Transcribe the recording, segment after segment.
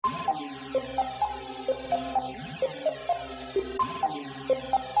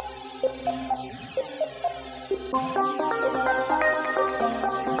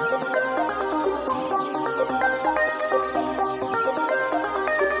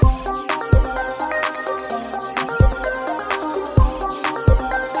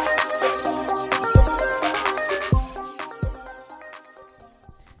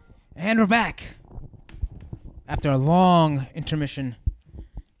we're back after a long intermission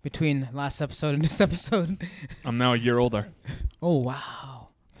between last episode and this episode. I'm now a year older. Oh, wow.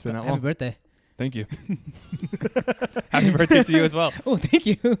 It's been that Happy long. birthday. Thank you. Happy birthday to you as well. Oh, thank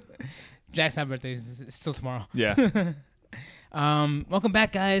you. Jack's birthday is still tomorrow. Yeah. Welcome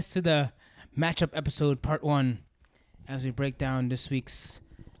back, guys, to the matchup episode part 1 as we break down this week's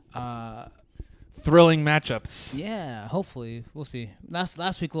Thrilling matchups. yeah, hopefully. We'll see. Last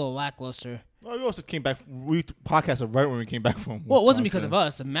week a little lackluster. Well, we also came back. We podcasted right when we came back from. Well, it wasn't because Wisconsin. of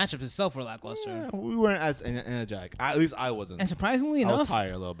us. The matchups itself were lackluster. Yeah, we weren't as energetic. At least I wasn't. And surprisingly I was enough,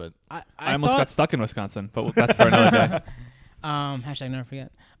 tired a little bit. I almost thought, got stuck in Wisconsin, but that's for another day. hashtag never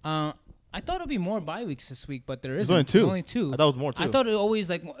forget. I thought it'd be more bye weeks this week, but there There's isn't. only two. There's only two. I thought it was more too. I thought it always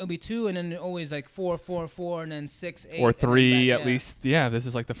it'd be 2, and then always 4, 4, 4, and then 6, 8, Or and then 3 back, at least. Yeah, this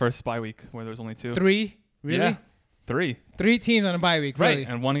is like the first bye week where there's only 2. 3, really? Yeah. 3. 3 teams on a bye week, Right. really?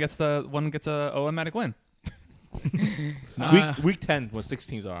 And one gets a automatic win. week 10 was 6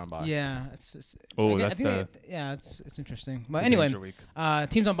 teams are on bye. Yeah. It's Oh, I that's think the it's interesting. But the anyway, danger week.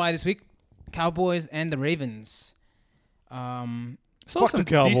 teams on bye this week: Cowboys and the Ravens. So Fuck some the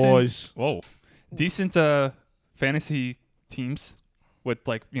Cowboys. Decent fantasy teams with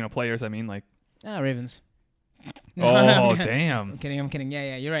players. I mean, like. Ravens. Oh damn. I'm kidding.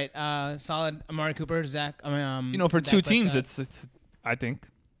 Yeah, you're right. Solid Amari Cooper, Zach. For Dak 2 teams, Prescott. it's I think,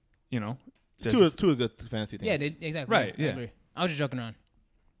 It's two good fantasy teams. Yeah, exactly. Right, I yeah. agree. I was just joking around.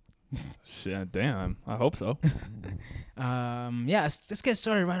 Shit, damn. I hope so. Let's get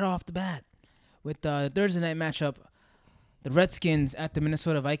started right off the bat with the Thursday night matchup: the Redskins at the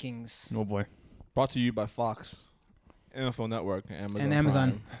Minnesota Vikings. Oh boy. Brought to you by Fox, NFL Network, and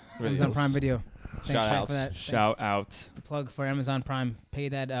Amazon Prime Video. Thanks, Shout Jack, outs. for that. Shout out. Plug for Amazon Prime. Pay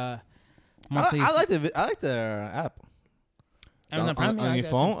that I monthly. like their app. Amazon Prime on yeah, your I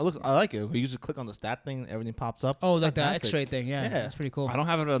phone. I like it. You just click on the stat thing, everything pops up. Oh, like the Fantastic. X-ray thing. Yeah, Yeah. that's pretty cool. I don't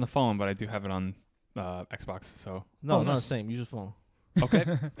have it on the phone, but I do have it on Xbox. So No, Oh, not the nice. same. Use your phone. okay,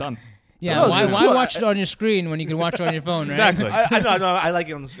 done. Yeah, No, why it's cool. watch it on your screen when you can watch it on your phone, right? Exactly. I know. I like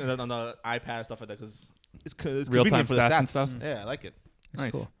it on the iPad stuff like that because it's Real-time convenient for the stats and stats. stuff? Yeah, I like it.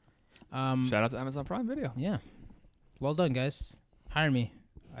 Nice. cool. Shout out to Amazon Prime Video. Yeah. Well done, guys. Hire me.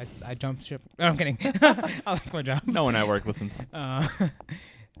 I jumped ship. No, I'm kidding. I like my job. No one at work listens.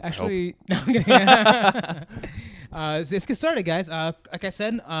 Actually, no, I'm kidding. Let's get started, guys. Like I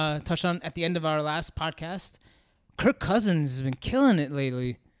said, touched on at the end of our last podcast, Kirk Cousins has been killing it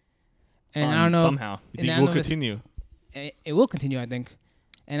lately. And I don't know. somehow. And I It don't will know if it's- continue. It will continue, I think.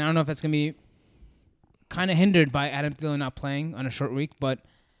 And I don't know if that's going to be kind of hindered by Adam Thielen not playing on a short week. But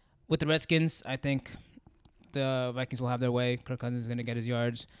with the Redskins, I think the Vikings will have their way. Kirk Cousins is going to get his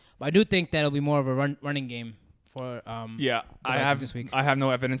yards. But I do think that it'll be more of a running game for Yeah, I Vikings have this week. I have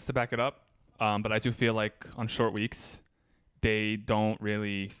no evidence to back it up, but I do feel like on short weeks, they don't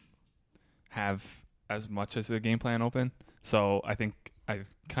really have as much as the game plan open. So I think I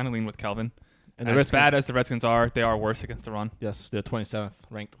kind of lean with Calvin. And As the Redskins, bad as the Redskins are, they are worse against the run. yes, they're 27th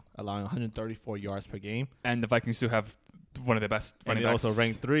ranked, allowing 134 yards per game. And the Vikings do have one of the best And running they backs also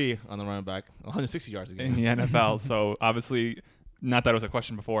ranked 3 on the running back, 160 yards a in game. the NFL. So obviously, not that it was a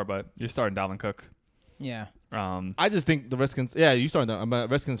question before, but you're starting Dalvin Cook. Yeah. I just think the Redskins, yeah, you started them. But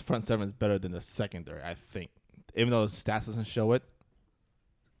Redskins front 7 is better than the secondary, I think. Even though the stats doesn't show it,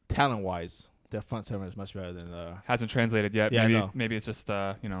 talent-wise, their front 7 is much better than the... Hasn't translated yet. Yeah, I know. Maybe it's just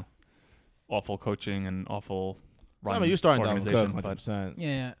awful coaching and awful run I mean, you're starting Dalvin organization. Cook but 100%.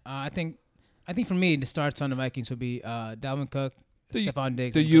 Yeah. I think for me, the starts on the Vikings would be Dalvin Cook, Stephon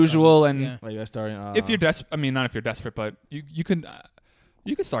Diggs. the and Kirk usual Cousins. and- Yeah. Like, you're starting... if you're desperate, I mean, not if you're desperate, but you can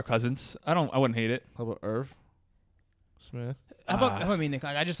start Cousins. I wouldn't hate it. How about Irv Smith? How about me, Nick?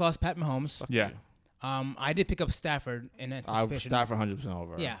 Like, I just lost Pat Mahomes. Yeah. I did pick up Stafford in anticipation. Stafford 100%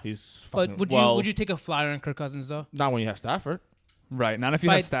 over. Yeah. He's But fucking... would you take a flyer on Kirk Cousins though? Not when you have Stafford. Right. Not if you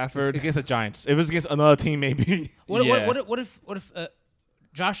But- have Stafford. Against the Giants. If it's against another team, maybe. What Yeah. if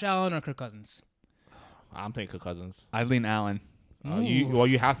Josh Allen or Kirk Cousins? I'm taking Kirk Cousins. I lean Allen.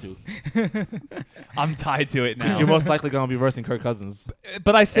 You have to. I'm tied to it Because now. you're most likely going to be versing Kirk Cousins.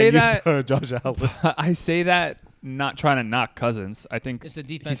 But I say And you that start Josh Allen. I say that not trying to knock Cousins. I think It's a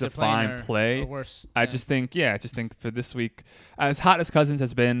defense he's a they're playing fine or play. worse. I just think for this week, as hot as Cousins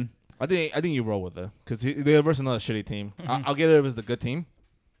has been, I think you roll with it because they're versus another shitty team. I'll get it if it's the good team.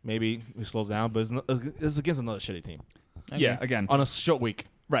 Maybe he slows down, but it's against another shitty team yeah, again, on a short week.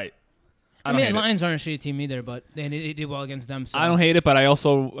 right. I don't mean, hate it. Lions aren't a shitty team either, but they did well against them. So I don't hate it, but I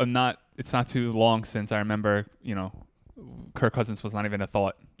also am not. It's not too long since I remember, Kirk Cousins was not even a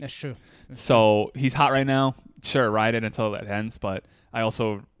thought. That's true. So he's hot right now. Sure, ride it until it ends. But I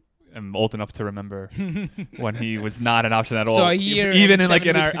also am old enough to remember when he was not an option at all. So a year even and in like 7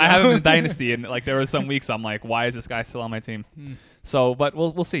 in our, weeks I have him ago. in Dynasty, and like there were some weeks I'm like, why is this guy still on my team? So, but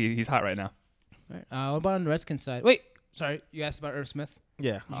we'll see. He's hot right now. Right. What about on the Redskins side? Wait, sorry, you asked about Irv Smith.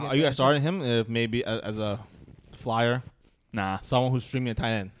 Yeah. You Are get you that guys starting him maybe as a flyer? Nah. Someone who's streaming a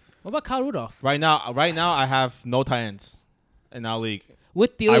tight end. What about Kyle Rudolph? Right now, I have no tight ends in our league.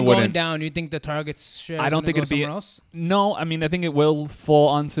 With I Thielen going wouldn't. down, you think the targets share? I don't think go it'd be- somewhere else. No, I mean I think it will fall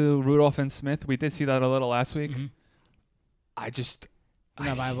onto Rudolph and Smith. We did see that a little last week. Mhm. I just They're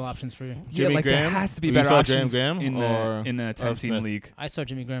not viable options for you. Jimmy like Graham? there has to be Will you better start Jimmy options Graham in or the Irv 10-team Smith? league. I saw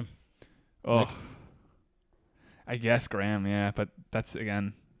Jimmy Graham. Oh, Like- I guess Graham, yeah, but that's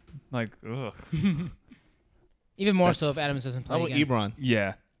again like ugh. Even more so That's- if Adams doesn't play How about again. Ebron?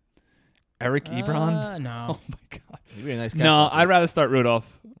 Yeah. Eric Ebron? No. Oh my god. He'd be a nice catch. No, last I'd week. rather start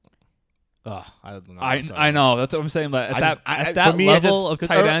Rudolph. I don't know. I know, that's what I'm saying, but at I that for me, level of 'cause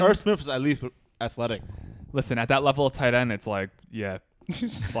tight end, Irv Smith is at least athletic. listen, at that level of tight end, it's like, yeah,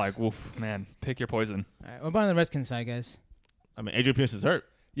 it's like, woof, man, pick your poison. All right, what about on the Redskins side, guys? I mean, Adrian Pierce is hurt.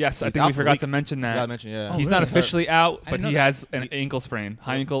 Yes, I He's think out we for a forgot week. to mention Gotta that. mention, yeah. Oh, He's really? not officially out, I but didn't he know has an ankle sprain,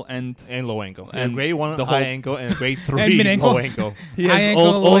 high ankle, and And low ankle. And And grade 1 the high whole- ankle and grade And 3 mid-ankle. low ankle. he High has ankle,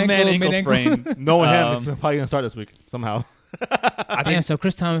 old low man ankle, ankle mid-ankle. sprain. Knowing him, Um, he's probably going to start this week somehow. I Damn, think so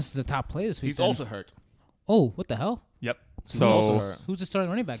Chris Thomas is the top player this week. He's then. also hurt. Oh, what the hell? Yep. He's also So hurt. Who's the starting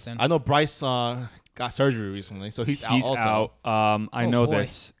running back then? I know Bryce got surgery recently, so he's out also. out. I Oh, know boy.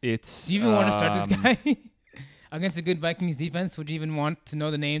 this. It's. Do you even want to start this um, guy against a good Vikings defense? Would you even want to know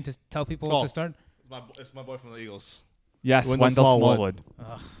the name to tell people Oh. to start? It's my boy from the Eagles. Yes, Wendell Wendell Smallwood. Smallwood.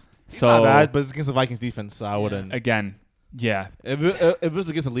 Ugh. So Not bad, but it's against the Vikings defense, so I wouldn't. again, yeah, If it was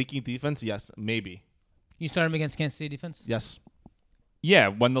against a leaking defense, yes, maybe. You start him against Kansas City defense? Yes. yeah,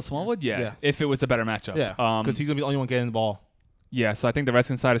 Wendell Smallwood. Yeah, Yeah. if it was a better matchup. Yeah. Because he's going to be the only one getting the ball. Yeah, so I think the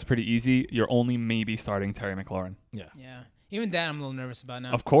Redskins side is pretty easy. You're only maybe starting Terry McLaurin. Yeah. Yeah. Even that I'm a little nervous about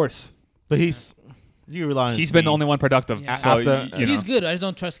now. Of course, But you rely on he's his been the speed. only one productive. Yeah. So After- you know. He's good. I just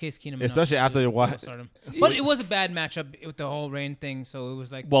don't trust Case Keenum enough Especially to- after to what- start him. But it was a bad matchup with the whole rain thing, so it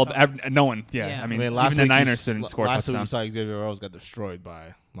was like. Well, tough. no one. Yeah, Yeah. I mean, last even the week Niners didn't score a last week touchdown. we saw Xavier Rose got destroyed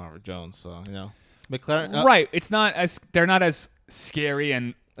by Marvin Jones, so, McLaren. Right. It's not as they're not as scary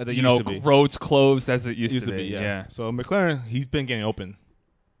and They you used know to be. roads closed as it used, Used to be. Yeah. So McLaren, he's been getting open.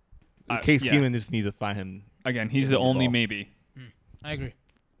 Case yeah. Keenum just needs to find him. Again, he's Getting the the only ball. maybe. I agree.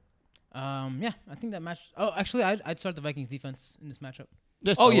 Yeah, I think that match. Oh, actually, I'd start the Vikings defense in this matchup.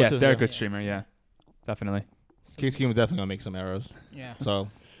 Yes, Oh I would yeah, too, they're a yeah. good streamer. Yeah, definitely. Case Keenum definitely gonna make some errors. Yeah. So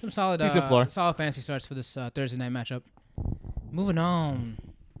Some solid, Decent floor. solid fantasy starts for this Thursday night matchup. Moving on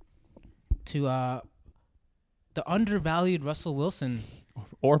to the undervalued Russell Wilson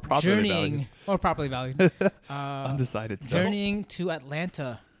Or properly journeying valued. or properly valued, Undecided. Still. journeying to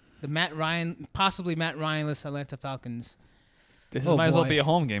Atlanta. The possibly Matt Ryan-less Atlanta Falcons. This Oh, might as well boy. be a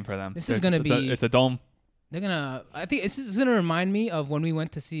home game for them. This is gonna be- It's a dome. They're gonna. I think this is gonna remind me of when we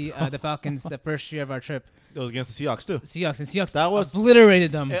went to see the Falcons the first year of our trip. it was against the Seahawks too. Seahawks That was-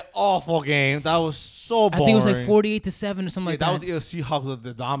 obliterated them. An awful game. That was so I boring. think it was like 48-7 or something Yeah, like that that. was either Seahawks with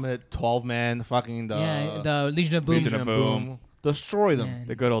the dominant 12-man, fucking the Legion of Boom. Legion of Boom. destroy them. Man.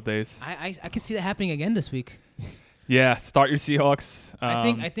 The good old days. I can see that happening again this week. Yeah, start your Seahawks.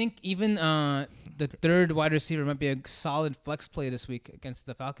 I think even the third wide receiver might be a solid flex play this week against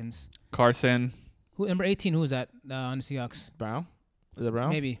the Falcons. Carson. Who number 18? Who is that on the Seahawks? Brown? Is it Brown?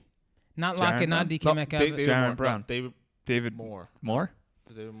 Maybe. Not Jaron Lockett, not Brown? DK Metcalf. David Jaron Moore. Brown. No, David David Moore. Moore.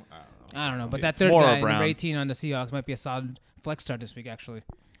 David Moore. I don't know. I don't know, but Okay, that it's third Moore or guy, number Brown. 18 on the Seahawks, might be a solid flex start this week. Actually,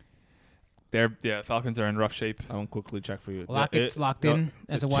 Falcons are in rough shape. I won't quickly check for you. Lockett's locked in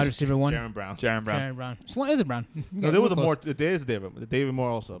as a wide receiver one. Jaron Brown. Jaron Brown. Jaron Brown. Is it Brown? No, there was a more. There is David Moore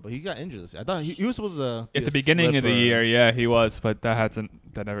also, but he got injured. I thought he was supposed to. At the beginning of the year, yeah, he was, but that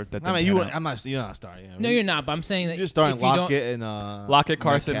never. That I mean, didn't pan out. I'm not. You're not starting. No, you're not. But I'm saying that You're just starting if you don't- Lockett and Lockett,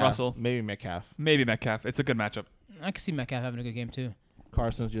 Carson, Metcalf, Russell. maybe Metcalf. Maybe Metcalf. It's a good matchup. I can see Metcalf having a good game too.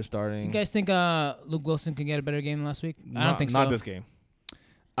 Carson's just starting. You guys think Luke Wilson can get a better game than last week? I don't think so. Not this game.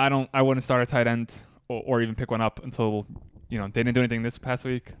 I wouldn't start a tight end or even pick one up until they didn't do anything this past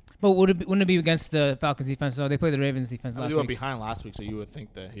week. But wouldn't it be against the Falcons defense? though? They played the Ravens defense He last went week. behind last week, so you would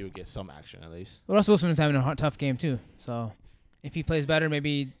think that he would get some action at least. But Russell Wilson is having a tough game too. So if he plays better,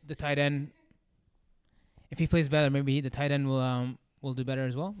 maybe the tight end. If he plays better, maybe the tight end will do better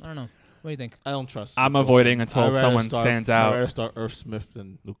as well. I don't know. What do you think? I don't trust. I'm Luke avoiding Wilson. until I'd rather someone start- stands I'd out. rather start Irv Smith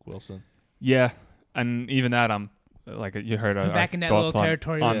than Luke Wilson. Yeah, and even that, I'm like you heard. You're our back in that thoughts little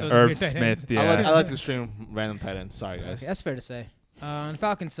territory on with those Irv weird tight ends. Smith. I Yeah, like to stream random tight ends. Sorry guys. Okay, that's fair to say. On the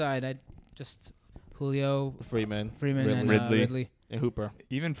Falcons side, I just Julio, Freeman, Freeman, and Ridley. Ridley. and Hooper.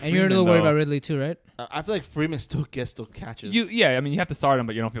 Even And you're a little Freeman, worried though, about Ridley too, right? I feel like Freeman still gets those catches. Yeah, I mean, you have to start him,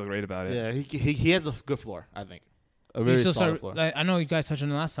 but you don't feel great about it. Yeah, he has a good floor, I think. A You very still solid start. floor. Like, I know you guys touched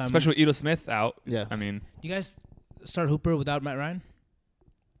on it last time. Especially with Ito Smith out. Yeah. I mean, You guys start Hooper without Matt Ryan?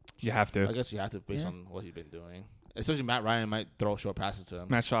 you have I to. guess you have to based Yeah. on what he's been doing. Especially Matt Ryan might throw short passes to him.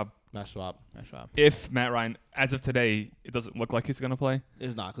 Matt Schaub. Matt Schwab. Matt Schwab. If Matt Ryan, as of today, it doesn't look like he's going to play.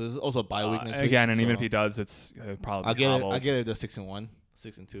 It's not because it's also a bye week next week. Again, and even so if he does, it's probably I get hobbled. it. I get it. The 6-1,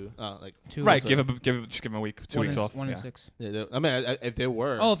 6-2. Like Two Right, So- just give him a week, 2 one weeks and, off. 1 and yeah. 6. yeah, I mean, if they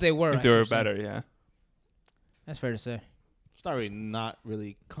were, Oh, if they were. If I they see were what you're saying. better, yeah. That's fair to say. it's not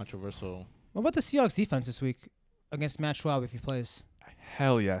really controversial. What about the Seahawks defense this week against Matt Schwab if he plays?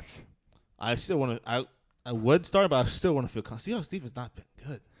 Hell yes. I still want to. I would start, but I still want to feel. Seahawks defense not been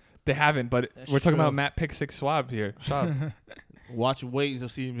good. They haven't, but That's we're talking true. about Matt Pick Six Schwab here. Schwab Wait to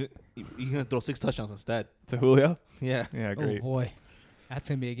see him. He's gonna throw 6 touchdowns instead. to Julio. Yeah. Yeah, Oh great. boy, that's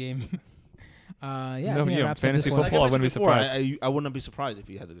gonna be a game. Yeah, I No, think that yeah, wraps up fantasy this one. Like football, I I wouldn't be mentioned before, surprised. I wouldn't be surprised if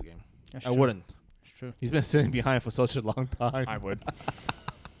he has a good game. That's I true. wouldn't. That's true. He's been sitting behind for such a long time. I would.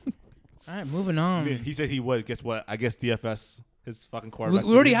 All right, moving I on. mean, he said he would. Guess what? I guess DFS, his fucking We quarterback.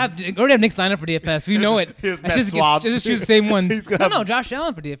 already have Nick's lineup for DFS. We know it. His Let's Matt Schwab. just choose the same one. He's No, gonna have- Josh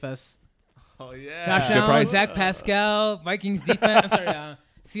Allen for DFS. Oh yeah. Josh Good Allen, price. Zach Pascal, Vikings defense. I'm sorry,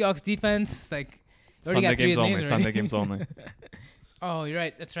 Seahawks defense. Like, already Sunday got 3 games only. names Sunday already. games only. Oh, you're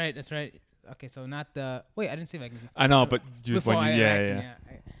right. That's right. Okay, so not the. Wait, I didn't say Vikings. I know, but you, Before when I you, asked yeah. him,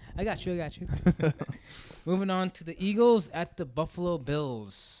 I got you. Moving on to the Eagles at the Buffalo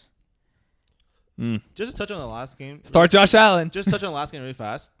Bills. Mm. Just to touch on the last game. Start Josh Allen. Just touch on the last game really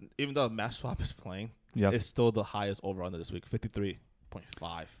fast. Even though Matt Schwab is playing, Yep. it's still the highest over under this week,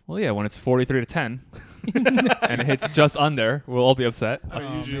 53.5. Well, yeah, when it's 43-10 and it hits just under, we'll all be upset. I mean,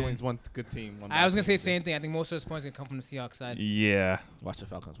 Oh, usually man. when it's one good team. One I was bad gonna say team, the same thing. I think most of those points are gonna come from the Seahawks side. Yeah. Watch the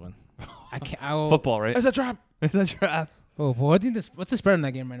Falcons win. I can't. I will, Football, right? It's a trap. It's a trap. Oh, boy, what's the spread in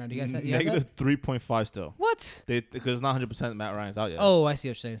that game right now? Do you guys have that? Negative 3.5 still. What? Because it's not 100% Matt Ryan's out yet. Oh, I see what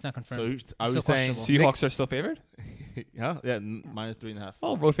you're saying. It's not So confirmed. are we Still saying questionable. Seahawks are still favored? yeah, minus 3.5.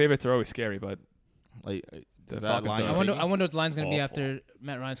 Oh, road favorites are always scary, but Like the that Falcons line are. I wonder. I wonder what the line's gonna be Awful. after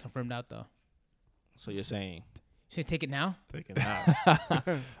Matt Ryan's confirmed out, though. So you're saying Should I take it now? taking out.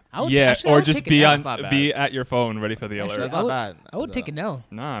 I would, yeah, actually, I or would just take it be now. That's not be at your phone ready for the Actually, alert. That's not bad. I would take it now.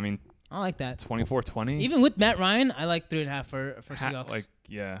 No, I mean I like that. 24-20. Even with Matt Ryan, I like 3.5 for Seahawks. Like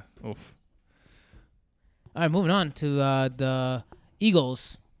yeah, oof. All right, moving on to the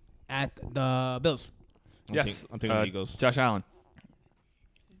Eagles at the Bills. Yes, I'm taking the Eagles. Josh Allen,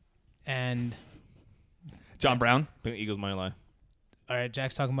 And John Brown. I'm taking Eagles money line. all right,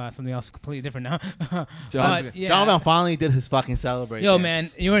 Jack's talking about something else completely different now. John, But, yeah. John Brown finally did his fucking celebrate. Yo,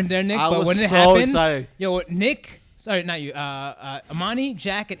 dance. man, you weren't there, Nick. I but was when it so happened, excited. yo, Nick. Sorry, not you. Amani,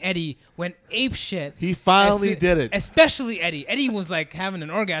 Jack, and Eddie went ape shit. He finally did it. Especially Eddie. Eddie was like having an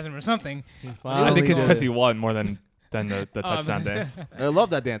orgasm or something. He I finally think it's did because it. he won more than the touchdown man. dance. I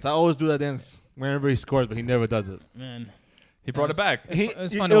love that dance. I always do that dance whenever he scores, but he never does it. Man, He brought it back. It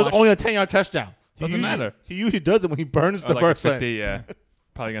was fun it to was watch. only a 10-yard touchdown. Doesn't matter. He usually does it when he burns Oh, the like a person. 50, yeah.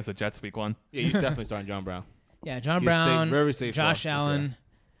 Probably against the Jets week 1. Yeah, he's definitely starting John Brown. yeah, John He's Brown, safe, very safe Josh for us, Allen.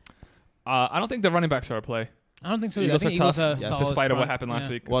 I don't think the running backs are a play. I don't think so. Either. I Eagles think are Eagles tough, are yes. solid despite of what front. happened last Yeah.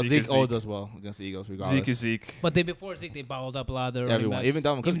 week. Well, Zeke is Zeke always does well against the Eagles, regardless. Zeke is Zeke. But before Zeke, they balled up a lot of their running Everyone. backs. Even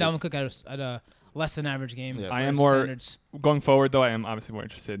Dalvin Cook Even did. Dalvin Cook had a less than average game. Yeah. for I am his more- standards. Going forward, though, I am obviously more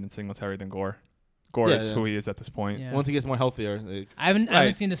interested in Singletary than Gore. Gore Yeah, is yeah. who he is at this point. Yeah. Once he gets more healthier, like, I haven't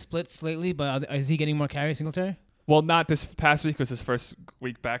Right. seen the splits lately, but is he getting more carries, Singletary? Well, not this past week. Was his first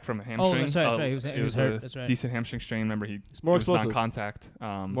week back from a hamstring. that's right, that's right. He was hurt, a that's right. decent hamstring strain. Remember, he more was explosive. non-contact.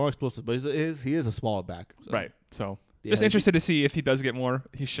 more explosive. But he is a small back. So. Right. So Yeah, just he- interested to see if he does get more.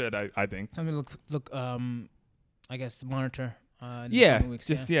 He should, I think. Something to look. I guess to monitor. In the Yeah, coming weeks,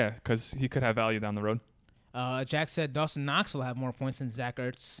 just because he could have value down the road. Jack said Dawson Knox will have more points than Zach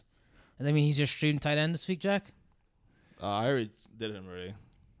Ertz. Does that mean he's your stream tight end this week, Jack? I already did him already.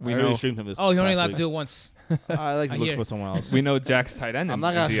 We I already know. streamed him this. Oh, you only last allowed week. to do it once. I like to I look hear. for someone else. We know Jack's tight end. I'm in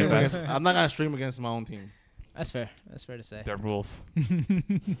not gonna stream DFS. against. I'm not gonna stream against my own team. That's fair. That's fair to say. Their rules.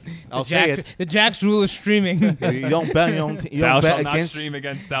 I'll Jack, say it. The Jack's rule is streaming. You don't bet on your own team. You Thou don't bet shalt not against stream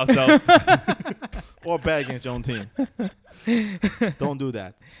against thou self. or bet against your own team. Don't do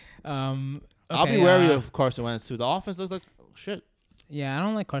that. I'll be okay, wary of Carson Wentz too. The offense looks like shit. Yeah, I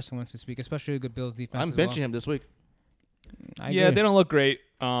don't like Carson Wentz this week, especially a good Bills defense. I'm as benching well. him this week. I Yeah, agree. they don't look great.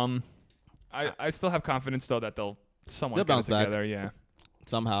 I still have confidence though that they'll somewhat They'll get it bounce back. together. Yeah.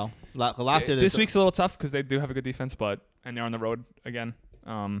 Somehow, last year This week's a little tough because they do have a good defense, and they're on the road again.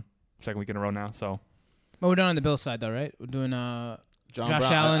 Second week in a row now, so But we're done on the Bills side, though, right? We're doing Josh Josh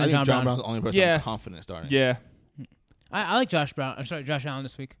Brown, Allen I and think John Brown. Brown's the only person Yeah. I'm confident starting. Yeah. I like Josh Brown. I'm sorry, Josh Allen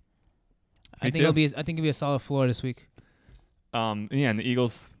this week. I Me think it'll be a solid floor this week. And the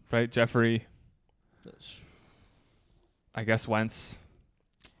Eagles, right? Jeffrey. I guess Wentz.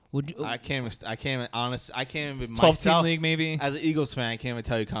 Would you, I can't even 12-team myself league, maybe. as an Eagles fan. I can't even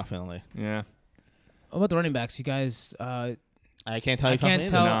tell you confidently. Yeah. what about the running backs? You guys, I can't tell I you confidently. can't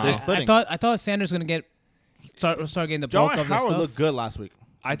tell. No. They're I splitting. thought Sanders gonna start getting the bulk John of this Howard stuff. looked good last week.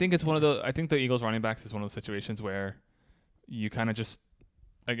 I think it's one of the. I think the Eagles running backs is one of those situations where you kind of just,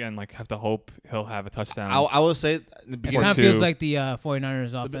 again, like have to hope he'll have a touchdown. I will say in the It beginning. kind of two. feels like the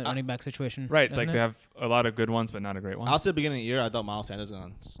 49ers The- running back situation. right. doesn't Like it? they have a lot of good ones, but not a great one. I'll say beginning of the year, I thought Miles Sanders was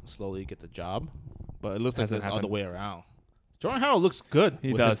going to slowly get the job, but it looks like Hasn't it's the other happened. way around. Jordan Howard looks good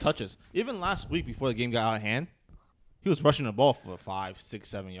He with does. his touches. Even last week before the game got out of hand, he was rushing the ball for 5, 6,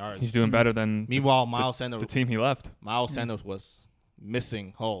 7 yards. He's doing better than Meanwhile, Miles Sanders the team he left. Sanders was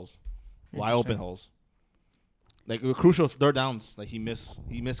missing holes, wide Interesting. open holes. Like the crucial third downs, like he missed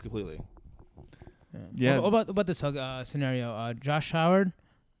completely. Yeah. What about this scenario? Josh Howard,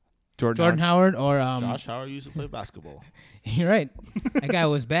 Jordan Jordan Howard, or Josh Howard used to play basketball. You're right. That guy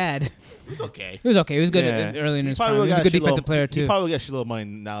was bad. Okay. He was okay. He was good Yeah. early in his Probably prime. He was a got good shitload- defensive player He too. probably will get shitload money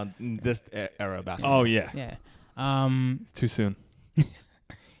now in this era of basketball. Oh yeah. Yeah. It's too soon.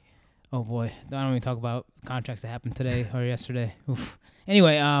 Oh boy, I don't even talk about contracts that happened today or yesterday. Oof.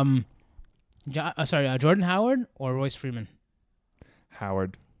 Anyway, Jordan Howard or Royce Freeman?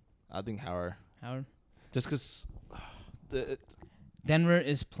 Howard. I think Howard. Howard. Just because Denver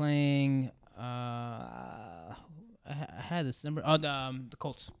is playing. I had this number. Oh, the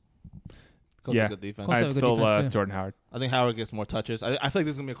Colts. Yeah. good defense. Colts have a I'd good still defense, too. Jordan Howard. I think Howard gets more touches. I feel like this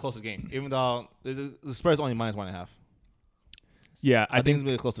is gonna be a closer game, even though the spread is only -1.5. Yeah, I think it's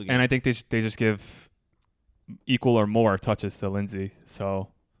gonna be a closer game. and I think they just give equal or more touches to Lindsey. So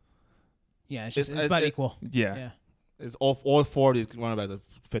Yeah, it's It's- about it- equal. yeah. Yeah. It's all four of these running backs are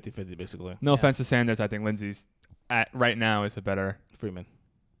 50-50 basically. No Yeah. offense to Sanders, I think Lindsey's at right now is a better. Freeman.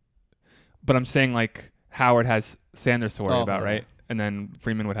 But I'm saying like Howard has Sanders to worry Oh, about, yeah. right? And then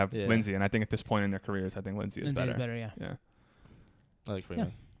Freeman would have Yeah. Lindsey, and I think at this point in their careers, I think Lindsey is Lindsey better. is better, yeah. Yeah. I like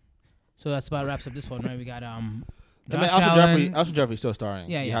Freeman. So that's about wraps up this one, right? We got I mean, Josh Alshon Allen. Jeffrey's still starting.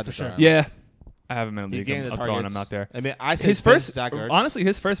 Yeah, You yeah, have for to sure. start him. Yeah. I have him in the He's league. getting I'm the throwing targets. him out there. I mean, I said His bench first, Zach Ertz. honestly,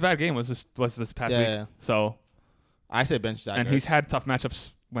 his first bad game was this past Yeah, week. yeah. So, I said bench Zach and Ertz he's had tough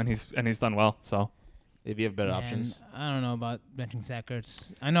matchups when he's done well. So, if you have better Man, options. I don't know about benching Zach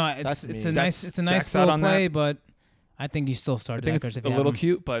Ertz. I know That's it's me. a nice Jack's nice out little on play, that. but I think you still I start think Zach Ertz it's if a you little have him.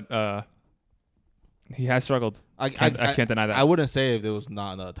 cute, but he has struggled. I I can't deny that. I wouldn't say if there was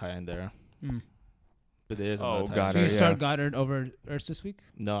not another tight end there, Mm. but there is Oh, another tight God, end. So you yeah. start Goddard over Ertz this week?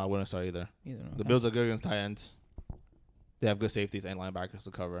 No, I wouldn't start either. Either. The Bills are good against tight ends. They have good safeties and linebackers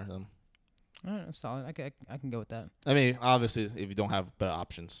to cover them. All right, that's solid. I can go with that. I mean, obviously, if you don't have better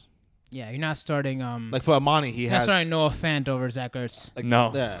options, Yeah, you're not starting. like for Amani, he you're not has. starting Noah Fant over Zach Ertz. Like,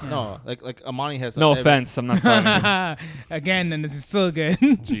 No. Yeah, Yeah. no. Like Amani has. No Evan- offense, I'm not starting him. Again, then this is still good.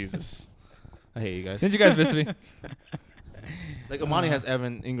 Jesus, I hate you guys. Didn't you guys miss me? Like Amani has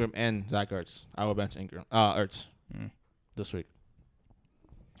Evan Ingram and Zach Ertz. I will bench Ingram. Ertz Mm. this week.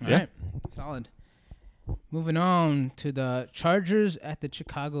 All Yeah. right, solid. Moving on to the Chargers at the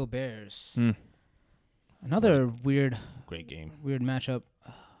Chicago Bears. Hmm. Another weird Great game. matchup.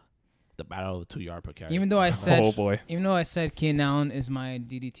 The battle of the 2 yard per carry. Even though I said Oh boy. Keenan Allen is my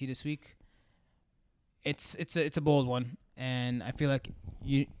DDT this week, it's a bold one, and I feel like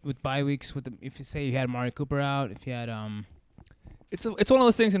you with bye weeks if you say you had Amari Cooper out, if you had It's one of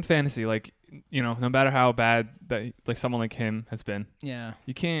those things in fantasy, like, you know, no matter how bad that like someone like him has been, yeah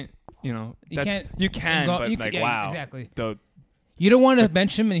you can't, you know, You can't you can, go- but you like yeah, wow, exactly. the You don't want to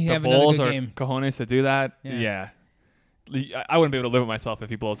bench him and he the have another balls good or game. cojones to do that. Yeah. Yeah. I wouldn't be able to live with myself if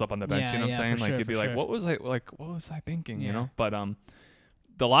he blows up on the bench. Yeah, you know what yeah, I'm saying? for Like sure, you'd be for like, sure. what was I thinking? You Yeah. know. But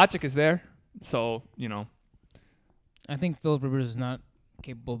the logic is there, so you know. I think Philip Rivers is not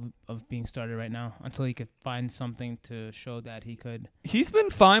capable of being started right now until he could find something to show that he could. He's been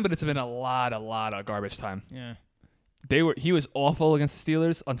fine, but it's been a lot of garbage time. Yeah. He was awful against the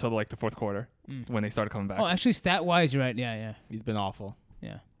Steelers until like the fourth quarter Mm. when they started coming back. Oh, actually, stat wise, you're right. Yeah. He's been awful.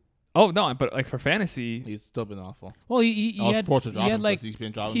 Oh no, but like for fantasy, He's still been awful. Well, he I was had forced to drop he had him like 'cause he's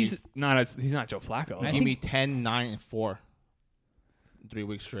been dropping. he's not Joe Flacco. I He gave think- me 10, 9, and 4. 3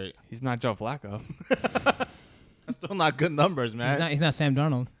 weeks straight. He's not Joe Flacco. That's still not good numbers, man. he's not Sam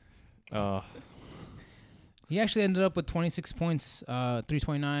Darnold. Uh, He actually ended up with 26 points,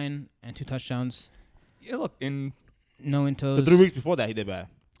 329, and 2 touchdowns. yeah, look in No The intos. 3 weeks before that, he did bad.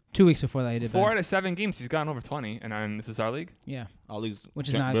 2 weeks before that, he did 4 bad. out of 7 games, he's gotten over 20, and then this is our league. Yeah, Our league's which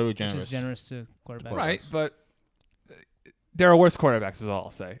is very generous. Which is generous to quarterbacks. Right, but there are worse quarterbacks, is all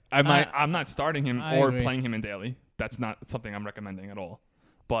I'll say. I'm not starting him I or agree. playing him in daily. That's not something I'm recommending at all.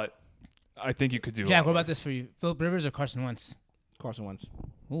 But I think you could do. Jack, a lot what about worse. this for you? Philip Rivers or Carson Wentz? Carson Wentz.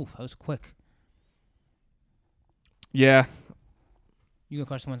 Ooh, that was quick. Yeah, You go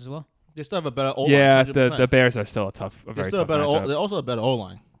Carson Wentz as well? They still have a better O line. yeah. 100%. The Bears are still a They very still have tough better. matchup. They're also a better O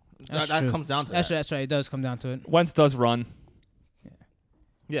line. That's That true. comes down to That's that. right. That's right. It does come down to it. Wentz does run.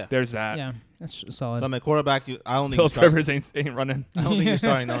 Yeah. There's that. Yeah, that's So solid. I mean, quarterback. I don't think. Philip Start, Rivers ain't running. I don't think you're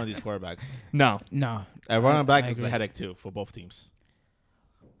starting none of these quarterbacks. No. No, At running back I is a agree. headache too for both teams.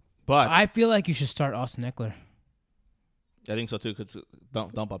 But I feel like you should start Austin Eckler. I think so too. Cause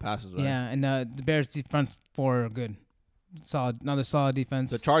dump up passes. Right? Yeah, and the Bears' front four are good. Solid, another solid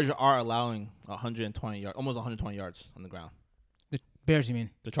defense. The Chargers are allowing 120 yards, almost 120 yards on the ground. The Bears, you mean?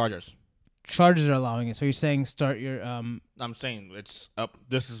 The Chargers. Chargers are allowing it. So you're saying start your I'm saying it's up.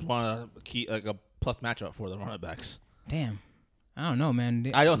 This is one of the key, like a plus matchup for the running backs. damn. I don't know,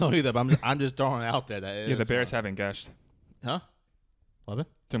 man. I don't know either, but I'm just throwing it out there that it Yeah, the is Bears one. haven't gashed. Huh? What? Talking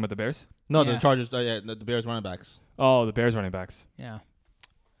about the Bears? No, Yeah. the Chargers. Yeah, the Bears running backs. Oh, the Bears running backs. Yeah.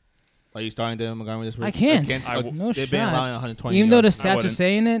 Are you starting David Montgomery this week? I can't. No They've been shot. allowing 120. Even though the yards. stats are wouldn't.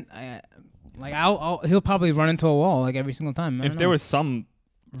 saying it, he'll probably run into a wall like every single time. I If don't there know. was some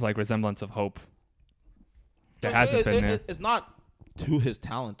like resemblance of hope, there hasn't been there. It's not to his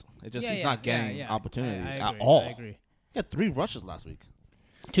talent. It's just he's not getting opportunities I at agree, all. I agree. He had 3 rushes last week.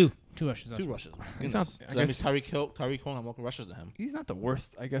 Two rushes. 2 rushes. He's Goodness. not- I So that means guess- Tyreek Hill had more rushes than him. He's not the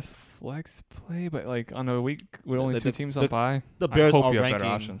worst, I guess, flex play, but like on a week with only The- 2 the- teams the- on bye, The I Bears hope are you have ranking.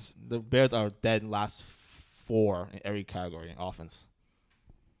 better options. The Bears are dead last 4 in every category in offense.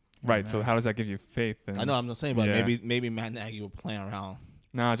 Right. So how does that give you faith? In, I know I'm not saying, but Yeah. maybe Matt Nagy will play around.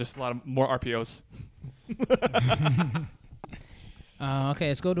 No, just a lot of more RPOs. Okay,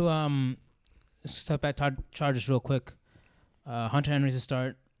 let's go to let's step back Chargers real quick. Hunter Henry's a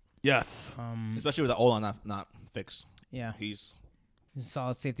start. Yes. Especially with the O-line not fixed. Yeah, He's he's a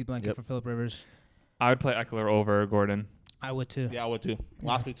solid safety blanket Yep. for Philip Rivers. I would play Eckler over Gordon. I would too. I would too.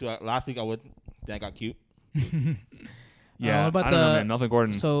 Last week I would. Then I got cute. Yeah. what about I don't know, the- man. Melvin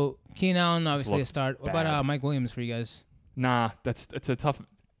Gordon. So Keenan Allen obviously a looked start. What bad. about Mike Williams for you guys? Nah, it's a tough.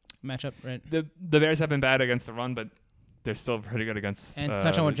 Matchup, right? The Bears have been bad against the run, but they're still pretty good against. And to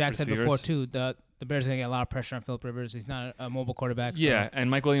touch on what re- Jack said receivers. before too, the Bears are gonna get a lot of pressure on Philip Rivers. He's not a mobile quarterback. So Yeah, and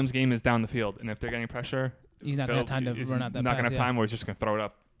Mike Williams' game is down the field, and if they're getting pressure, he's not gonna have time to he's run out that not pass. gonna have yeah. time, or he's just gonna throw it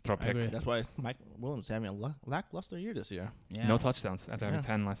up, throw a I pick. agree. That's why Mike Williams having a lackluster year this year. Yeah. No touchdowns after having Yeah.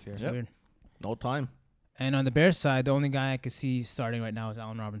 10 last year. It's Yep. weird. No time. And on the Bears side, the only guy I could see starting right now is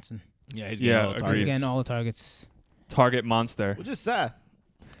Allen Robinson. Yeah, he's Yeah, getting all the agreed. He's targets. getting all the targets. Target monster. Which is sad.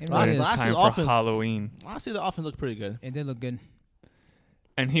 It Last- really is. last- Time year's for offense- Halloween, Honestly, the offense looked pretty good. It did look good.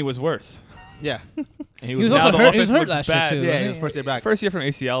 and he was worse. Yeah. And He was Now also the hurt. He was offense hurt looks last bad. year too. Yeah, wasn't his he? first day back. First year from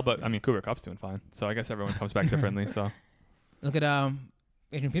ACL, but I mean Cooper Cup's doing fine, so I guess everyone comes back differently. So Look at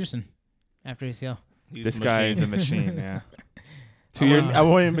Adrian Peterson after ACL. He's this a guy is machine. a machine. Yeah. I 2 years. wouldn't, I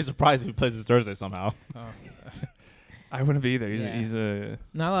wouldn't even be surprised if he plays this Thursday somehow. I wouldn't be either. He's, Yeah. he's a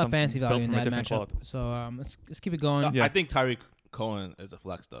Not a lot of Some- fantasy built value in from a that different matchup. club. So let's keep it going. Yeah. I think Tyreek Cohen is a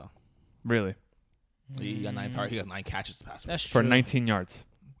flex though. really He got 9 targets. He got 9 catches this past week. That's for true. 19 yards.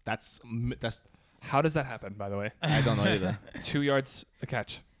 That's How does that happen? By the way, I don't know either. 2 yards a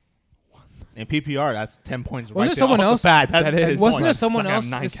catch. In PPR, that's 10 points. Wasn't right there there someone off the else? bat. That's That 10 is. Wasn't there points. someone Fucking else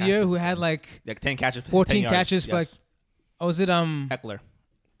have 9 this year catches. who had like Like 10 catches, for 14 10 yards. catches for like? Yes. Oh, was it Heckler.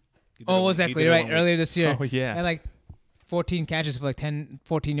 He did Oh, it- exactly he did it right. one week. Earlier this year, Oh yeah, had like 14 catches for like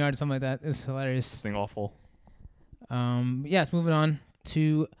 14 yards, something like that. It's hilarious. thing awful. Yeah, it's moving on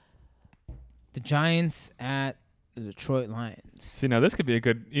to the Giants at the Detroit Lions. See, now this could be a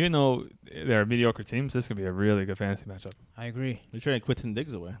good, even though they're mediocre teams, this could be a really good fantasy matchup. I agree. They're trying to Quentin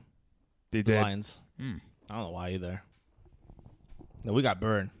Diggs away. They The did. Lions. Mm. I don't know why either. No, we got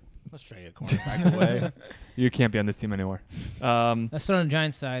burned. Let's trade a cornerback away. You can't be on this team anymore. Let's start on the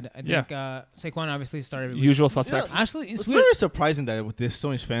Giants side. I think Yeah. Saquon obviously started. every week. Usual suspects, Actually, it's It's weird. very surprising that there's so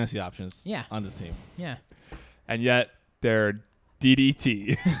many fantasy options Yeah. on this team. Yeah. and yet they're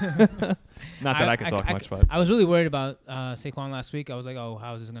DDT. Not that I can talk much, but I was really worried about Saquon last week. I was like, oh,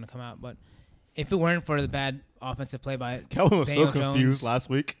 how is this going to come out? But if it weren't for the bad offensive play by Kelvin was Daniel so confused Jones. last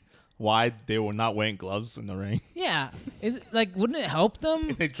week why they were not wearing gloves in the ring. yeah, wouldn't it help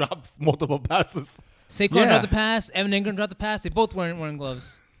them? They dropped multiple passes. Saquon Yeah. dropped the pass. Evan Ingram dropped the pass. They both weren't wearing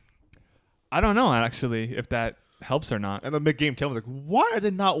gloves. I don't know actually if that helps or not. And the mid-game, Kelvin was like, why are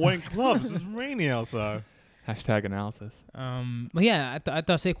they not wearing gloves? It's raining outside. Hashtag analysis. But yeah, I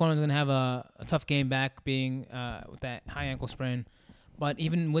thought Saquon was gonna have a tough game back, being with that high ankle sprain. But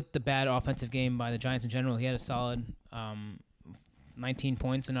even with the bad offensive game by the Giants in general, he had a solid 19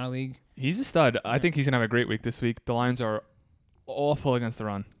 points in our league. He's a stud. I Yeah. think he's gonna have a great week this week. The Lions are awful against the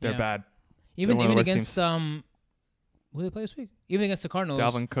run. They're Yeah. bad. Even one of the worst against who did they play this week? Even against the Cardinals.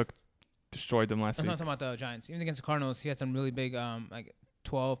 Dalvin Cook destroyed them last I'm week. not talking about the Giants. Even against the Cardinals, he had some really big like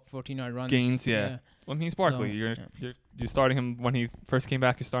 12, 14-yard runs. Gains, yeah. Well, I mean, he's Barkley. So, You're starting him when he first came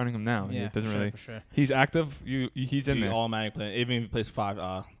back. You're starting him now. Yeah, It doesn't for really. sure, for sure. He's active. He's in He there. automatic play. Even if he plays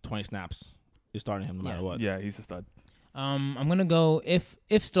 20 snaps, you're starting him no matter what. Yeah, he's a stud. I'm gonna go if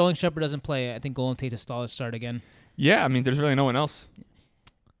Sterling Shepard doesn't play, I think Golden Tate is solid start again. Yeah, I mean, there's really no one else.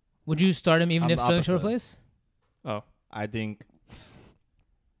 Would you start him even I'm if the Sterling Shepard opposite. plays? Oh, I think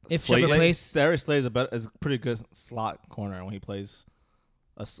If Shepard plays, Darius Slay is a pretty good slot corner when he plays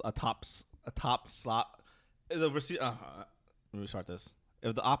a top slot. The receiver. Let me start this.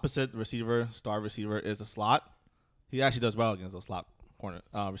 If the opposite receiver, star receiver, is a slot, he actually does well against those slot corner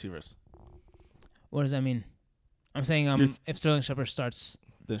receivers. what does that mean? I'm saying You're- if Sterling Shepard starts,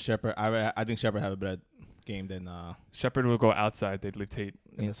 Then Shepard, I think Shepard have a better game than Shepard will go outside. They'd leave Tate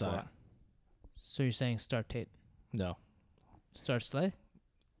in the inside. slot. so you're saying start Tate, No, start Slay?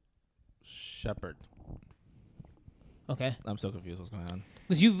 Shepard. Okay, I'm so confused. What's going on?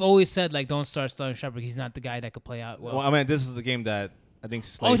 because you've always said like don't start Sterling Shepard. He's not the guy that could play out well. Well, I mean, this is the game that I think.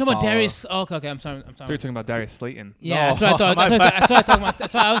 Slay Oh, you're talking about follow- Darius. Oh, okay, I'm sorry. So you're talking about Darius Slayton. Yeah, No, that's what I thought. my That's what I thought about.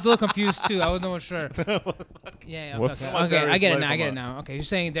 That's why I was a little confused too. I wasn't sure. Yeah, Whoops. okay. Come on, Okay, I Darius get it Slay now. I from get it a- now. Okay, you're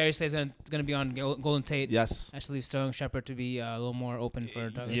saying Darius Slay's gonna be on Golden Tate. Yes. Actually, Sterling Shepard to be a little more open for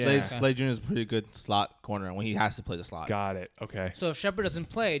Douglas. Yeah. Slay, Slay Jr. is a pretty good slot corner when he has to play the slot. Got it. Okay. So if Shepard doesn't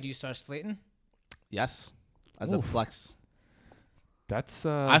play, do you start Slayton? Yes. As a Oof. flex. That's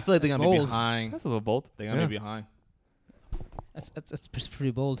I feel like they're going to be bold. behind. that's a little bold. They're going to be behind. That's pretty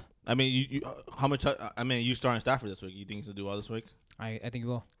bold. I mean, you how much? I mean, you starting Stafford this week. You think he's going to do well this week? I think you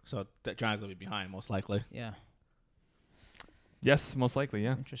will. So that Giants going to be behind most likely. Yeah, Yes, most likely.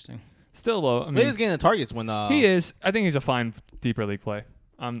 Yeah. interesting. Still though, I Slay mean, is getting the targets when he is. I think he's a fine deeper league play.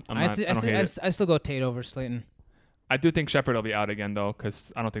 I don't hate it. I still go Tate over Slayton. I do think Shepard will be out again though,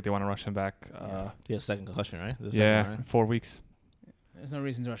 because I don't think they want to rush him back. he has a second concussion, right? This is Yeah, second, right? 4 weeks. There's no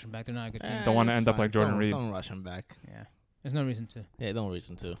reason to rush him back. They're not a good team. Don't wanna it's end up fine. like Jordan Don't- Reed. Don't rush him back. Yeah, there's no reason to. Yeah, don't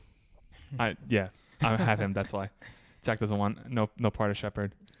reason to. I have him. That's why. Jack doesn't want no part of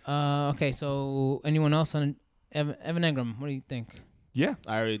Shepard. Okay, so anyone else on Evan Engram? What do you think? Yeah,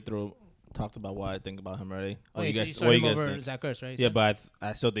 I already talked about what I think about him already. Oh, What yeah, you so guys, you what started you him guys over think? Zach Ertz, right? Yeah, So but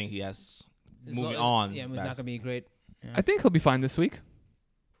I still think he has as moving well- on. Yeah, he's fast. not gonna be great. Yeah. I think he'll be fine this week.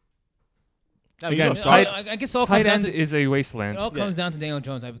 I mean, Again, you don't start- I guess it all Tight comes down end to is a wasteland. it all comes down to Daniel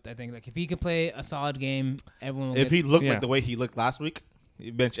Jones. I think like if he could play a solid game, everyone will If get, he looked Yeah. like the way he looked last week, he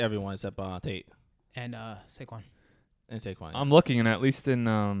bench everyone except Tate and Saquon. and Saquon. I'm looking, and at least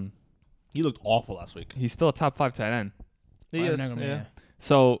in He looked awful last week. he's still a top 5 tight end. He Evan is, Engram, yeah.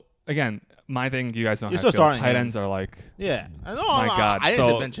 So again, my thing, you guys know You're how I still feel. starting Tight him. ends are like, Yeah. I know. My God, I didn't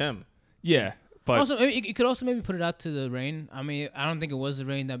so- say bench him. yeah, but Also, you could also maybe put it out to the rain. I mean, I don't think it was the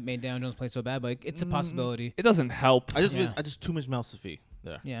rain that made Daniel Jones play so bad, but it's a possibility. it doesn't help. I Yeah. just too much mouth to feed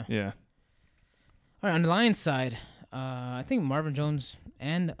there. Yeah. Yeah, All right, on the Lions side, I think Marvin Jones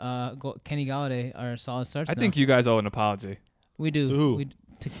and Kenny Galladay are solid starts. I now. think you guys owe an apology. we do. To who?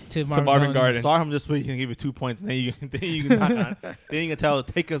 To Marvin, Marvin Jones. Garden. Start him this week and give you 2 points, and then you can knock on. Then you can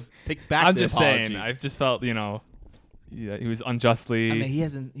take back. I'm the just apology. saying. I just felt he was unjustly. I mean,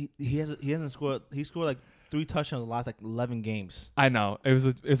 he hasn't scored. He scored like 3 touchdowns in the last like 11 games. I know it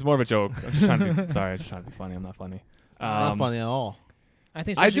was more of a joke. I'm just trying to be sorry. I'm just trying to be funny. I'm not funny. Not funny at all. I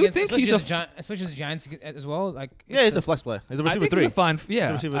think. I especially do against- think especially he's against the especially as the Giants as well. Like Yeah, he's a flex play. He's a I receiver think 3. he's a fine.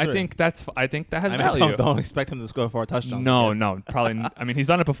 Yeah, receiver I 3. think that has I value. mean, don't expect him to score 4 touchdowns. No, again. no, probably. I mean, he's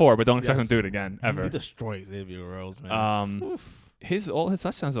done it before, but don't expect him Yes. to do it again He ever. destroys Xavier Rhodes, man. All his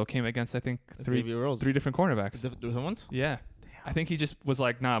touchdowns though came against I think Xavier Rhodes. 3 different cornerbacks. Different ones? Yeah, I think he just was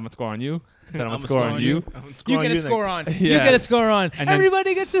like, nah, I'm gonna score on you. Then I'm gonna I'ma score on you. you get a score on. You Yeah. get a score on. And then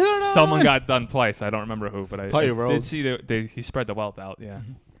Everybody gets a score on. Someone got done twice. I don't remember who, but I Probably did Rhodes. see he spread the wealth out. Yeah.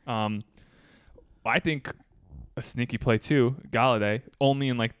 Mm-hmm. I think a sneaky play too, Galladay, only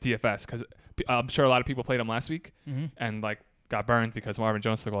in like DFS because I'm sure a lot of people played him last week and like got burned because Marvin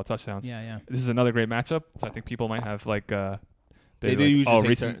Jones took all the touchdowns. Yeah, yeah. This is another great matchup, so I think people might have like They they're do like, usually oh, take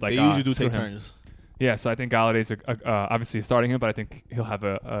recent turns. like They usually do screw take him. turns. Yeah, so I think Galladay's obviously starting him, but I think he'll have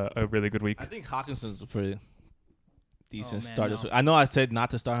a really good week. I think Hawkinson's a pretty decent man, start this no. week. I know I said not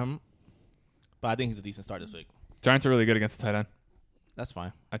to start him, but I think he's a decent start this week. Giants are really good against the tight end. That's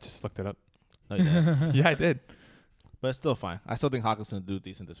fine. I just looked it up. No, you didn't. Yeah, I did. But it's still fine. I still think Hawkinson will do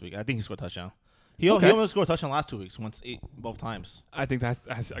decent this week. I think he scored a touchdown. He Okay. almost scored a touchdown last 2 weeks, both times. I think that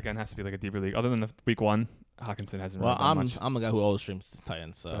has to be like a deeper league. Other than the week 1, Hawkinson hasn't Well, really done much. I'm a guy who always streams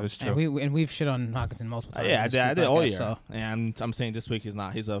Titans. So. That is And true. we've shit on Hawkinson multiple times. Yeah, I this did all podcast, year. So And I'm saying this week he's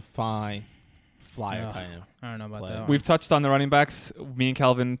not. He's a fine flyer Ugh. Titan. I don't know about Play. that. We've touched on the running backs. Me and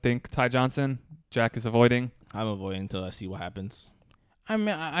Calvin think Ty Johnson. Jack is avoiding. I'm avoiding until I see what happens. I mean,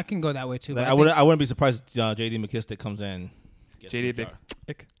 I can go that way too. Like, but I wouldn't be surprised if J.D. McKissick comes in. Gets J.D. some jar.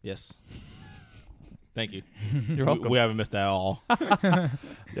 Big. Yes. Thank you. You're welcome. We haven't missed that at all.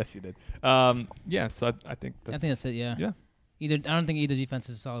 Yes, you did. Yeah, so I think that's... I think that's it. Yeah. Yeah. I don't think either defense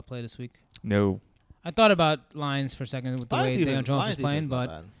is a solid play this week. No. I thought about Lions for a second with the way Daniel Jones was playing,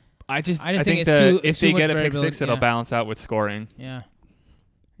 but I just think think it's that too- if too they much get a pick variability, 6, it'll yeah. balance out with scoring. yeah,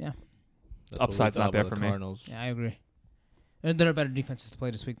 Upside's not there for me. Cardinals. yeah, I agree. There are better defenses to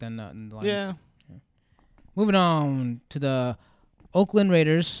play this week than the Lions. Yeah. Moving on to the Oakland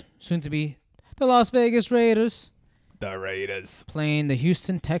Raiders, soon to be the Las Vegas Raiders, The Raiders. playing the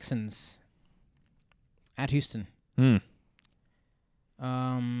Houston Texans at Houston. Would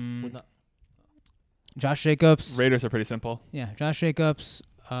Um, not- Josh Jacobs. Raiders are pretty simple. Yeah, Josh Jacobs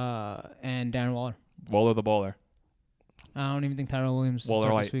and Darren Waller. Waller the bowler. I don't even think Tyrell Williams Waller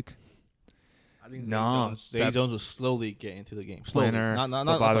start this White. week. I think No, Zay that- Jones will slowly get into the game. Slowly. Planner. Not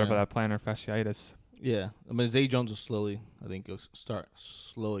Still bothered by that. that plantar fasciitis. Yeah. I mean, Zay Jones will slowly, I think, he'll start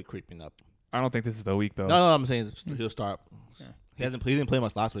slowly creeping up. I don't think this is the week though. No, I'm saying he'll start. Yeah. He didn't play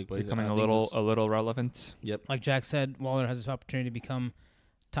much last week, but Becoming I a think little relevant. Yep. Like Jack said, Waller has this opportunity to become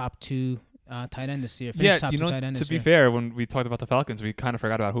top 2 tight end this year. Yeah, Finish top you 2 know, tight end to this be year. fair, when we talked about the Falcons, we kind of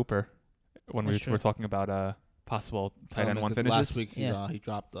forgot about Hooper when we That's true. were talking about possible tight end one because finishes. Last week he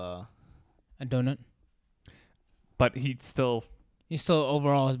dropped. A donut. But he still He still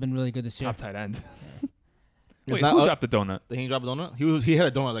overall has been really good this year. top tight end. It's Wait, not who up- dropped the donut? Did he drop a donut? He had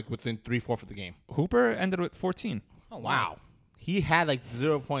a donut like within 3/4 of the game. Hooper ended with 14. Oh wow! He had like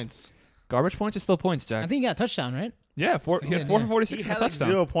 0 points. Garbage points is still points, Jack. I think he got a touchdown, right? Yeah, he Yeah, had 4 yeah. for 46 He and a had like touchdown.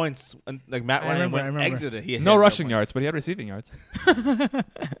 0 points. And like Matt I Ryan remember. exited. He had No 0 rushing points. yards, but he had receiving yards.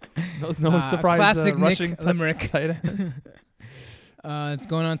 no surprise. Classic Nick rushing Limerick. tight end. It's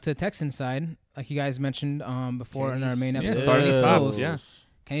going on to Texans side, like you guys mentioned before in our main Yeah, episode. starting Kenny stop, Stills. yeah.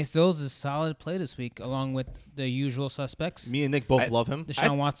 Kenny Stills is a solid play this week, along with the usual suspects, Me and Nick both I- love him.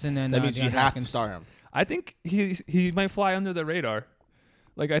 Deshaun Watson and That means you DeAndre have to Hopkins. start him. I think he might fly under the radar.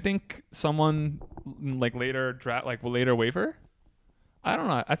 Like I think someone like later waiver. I don't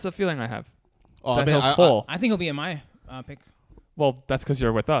know. That's a feeling I have. Oh, that I mean, he'll fall. I think he'll be in my pick. Well, that's because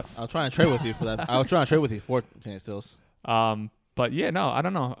you're with us. I was trying to trade with you for that. I was trying to trade with you for Kenny Stills. But yeah, no, I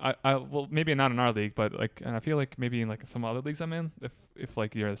don't know. I well maybe not in our league, but like, and I feel like maybe in like some other leagues I'm in, if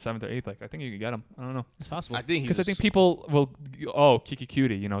like you're the 7th or 8th, like I think you can get him. I don't know, It's possible. I think because I think people will Kiki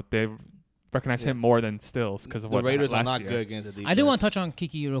Cutie, you know, they recognize him more than Stills because of the what Raiders are last not year. good against the defense. I do want to touch on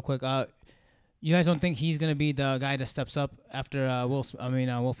Kiki real quick. You guys don't think he's gonna be the guy that steps up after Will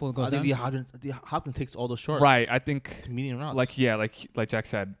Fuller goes I think down? the Hopkins takes all the short Right, I think to medium routes. like Jack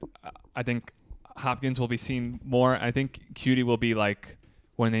said, I think Hopkins will be seen more. I think Cutie will be like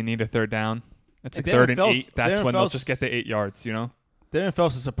when they need a third down. It's like Darren 3rd and Fells- 8. That's Darren when they'll Fells- just get the 8 yards. You know, Darren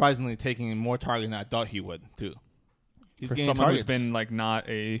Fells is surprisingly taking more target than I thought he would too. He's for getting someone targets. who's been like not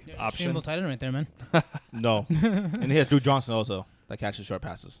a option. Streamable tight end right there, man. No, and he has Drew Johnson also that catches short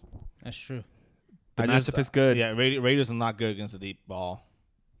passes. That's true. The I matchup is good. Yeah, Raiders are not good against the deep ball.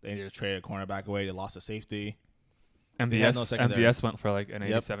 They just traded a cornerback away. They lost a safety. They had no secondary. MVS went for like an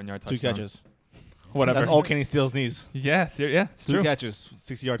 87-yard touchdown. 2 catches. Whatever. That's all Kenny Stills needs. Yeah, it's 2 true. catches,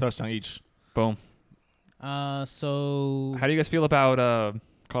 60-yard touchdown each. Boom. So How do you guys feel about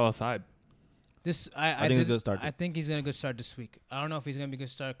Carlos Hyde? this I think it's a good start. I think he's gonna good start this week. I don't know if he's gonna be a good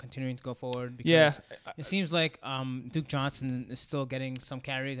start continuing to go forward. Because Yeah, it seems like Duke Johnson is still getting some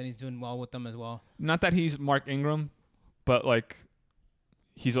carries and he's doing well with them as well. not that he's Mark Ingram, but like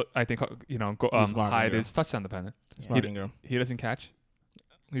he's I think He's Mark Hyde Ingram. is touchdown dependent. It's Yeah. Mark Ingram. He doesn't catch,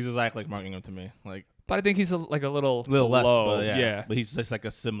 He's exactly like Mark Ingram to me. Like but I think he's a little less, low. but yeah, But he's just like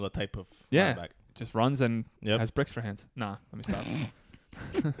a similar type of Yeah. cornerback. just runs and Yep. has bricks for hands. Nah, let me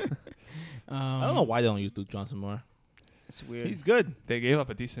stop. I don't know why they don't use Duke Johnson more. It's weird. He's good. They gave up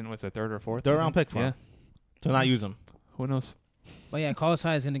a decent, what's it, 3rd or 4th? Third I round think? pick for Yeah, him. To not use him. who knows? But yeah, Carlos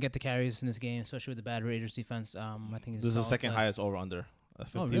Hyde is gonna get the carries in this game, especially with the bad Raiders defense. I think This is the second highest over under.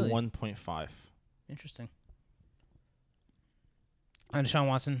 Oh, really? 51.5. Interesting. And Deshaun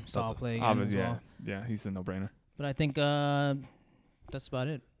Watson, solid play again But as yeah, well. yeah, he's a no-brainer. But I think that's about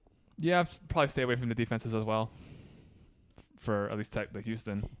it. Yeah, probably stay away from the defenses as well. for at least the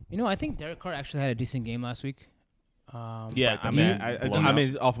Houston. I think Derek Carr actually had a decent game last week. Yeah, Despite I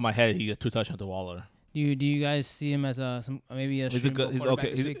mean, off of my head, he got 2 touchdowns to Waller. Do you guys see him as maybe a He's streamable he's quarterback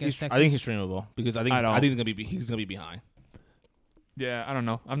okay. this week against I Texas? think he's streamable because I think he's gonna be behind. Yeah, I don't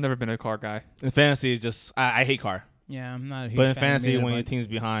know. I've never been a Carr guy. In fantasy, I hate Carr. Yeah, I'm not a huge But in fan of fantasy, either, when your but team's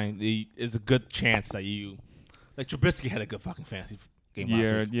behind, there's a good chance that like Trubisky had a good fucking fantasy game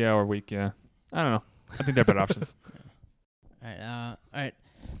last week. Or week. Yeah, I don't know. I think they're better options. All right.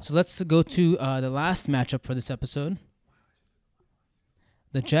 So let's go to the last matchup for this episode.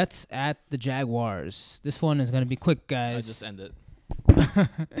 The Jets at the Jaguars. This one is going to be quick, guys. I just ended. It's going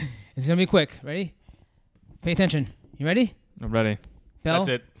to be quick. Ready? Pay attention. You ready? I'm ready. Bell,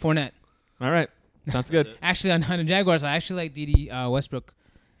 That's it. Fournette. All right, sounds good. Actually, on the Jaguars, I actually like D.D. Westbrook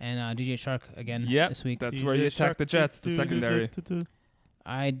and DJ Shark again this week. That's where you attack the Jets, the secondary.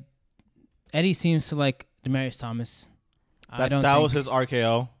 Eddie seems to like Demaryius Thomas. That was his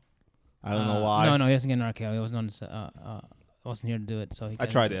RKO. I don't know why. No, he doesn't get an RKO. He wasn't wasn't here to do it. So I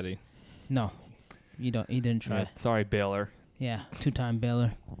tried, Eddie. No, you don't. He didn't try. Yeah, sorry, Baylor. Yeah, 2-time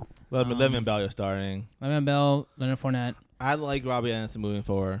Baylor. Le'Veon Bell, you're starting. Le'Veon Bell, Leonard Fournette. I like Robbie Anderson moving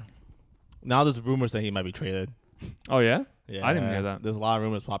forward. Now there's rumors that he might be traded. Oh yeah? Yeah, I didn't hear that. There's a lot of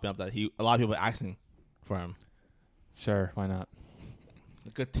rumors popping up that a lot of people are asking for him. Sure, why not? A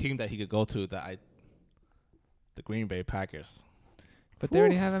good team that he could go to the Green Bay Packers. But they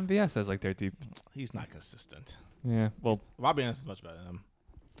already have MVS as like their deep. He's not consistent. Yeah, well, Robbie Anderson's much better than him.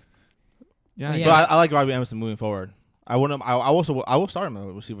 yeah. Yeah. But I like Robbie Anderson moving forward. I will start him at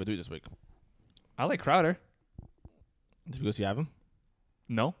receiver 3 this week. I like Crowder. Just because you have him.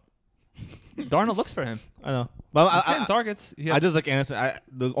 No. Darnold looks for him. I know, but He's getting targets. I just like Anderson.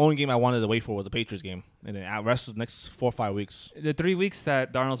 The only game I wanted to wait for was the Patriots game, and then the rest of the next 4 or 5 weeks. The 3 weeks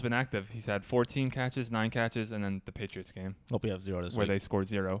that Darnold's been active, he's had 14 catches, 9 catches, and then the Patriots game Hope you have 0 this where week. they scored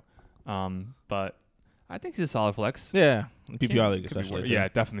 0. But I think he's a solid flex. Yeah, PPR league Could be especially. worse. too. Yeah,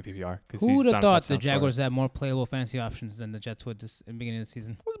 definitely PPR. Who would have thought the Jaguars had more playable fantasy options than the Jets would this in the beginning of the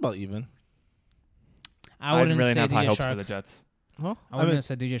season? It's about even. I wouldn't really say have high DJ hopes for Shark. the Jets. Huh? I wouldn't have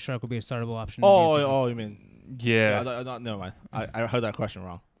said DJ Shark would be a startable option. You mean? Yeah. Never mind. I heard that question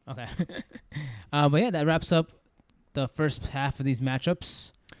wrong. Okay. But yeah, that wraps up the first half of these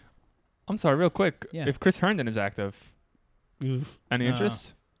matchups. I'm sorry, real quick. Yeah. If Chris Herndon is active, any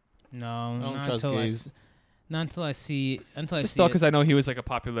interest? No, don't not trust until I see. Just because I know he was like a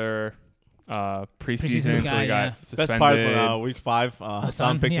popular preseason until guy, he got suspended. Best part from week 5,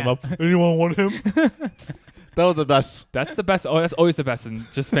 Hassan picked him yeah. up. Anyone want him? That was the best. That's the best. Oh, that's always the best in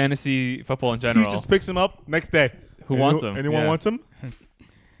just fantasy football in He general. just picks him up next day. Who wants him? Anyone Yeah. wants him?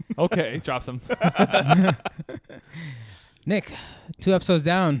 Okay, drops him. Nick, 2 episodes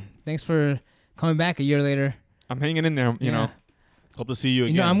down. Thanks for coming back a year later. I'm hanging in there. You know. Hope to see you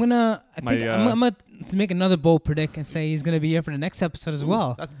again. You know, I'm gonna My, make another bold predict and say he's gonna be here for the next episode as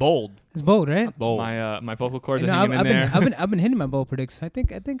well. That's bold. It's bold, right? That's bold. My vocal cords You are know, hanging in there. I've been hitting my bold predicts. I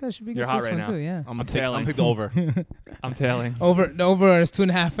think I should be good You're for hot this right one now. too. Yeah. I'm tailing. picked over. I'm tailing. Over is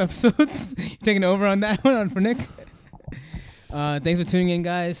 2.5 episodes. You're taking over on that one for Nick. Thanks for tuning in,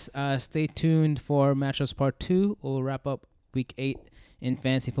 guys. Stay tuned for Matchups Part 2. We'll wrap up Week 8 in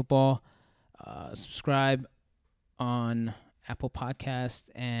fantasy football. Subscribe on Apple Podcast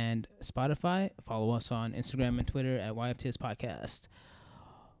and Spotify. Follow us on Instagram and Twitter at YFTS Podcast.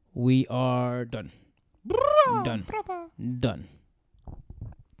 We are done. Done.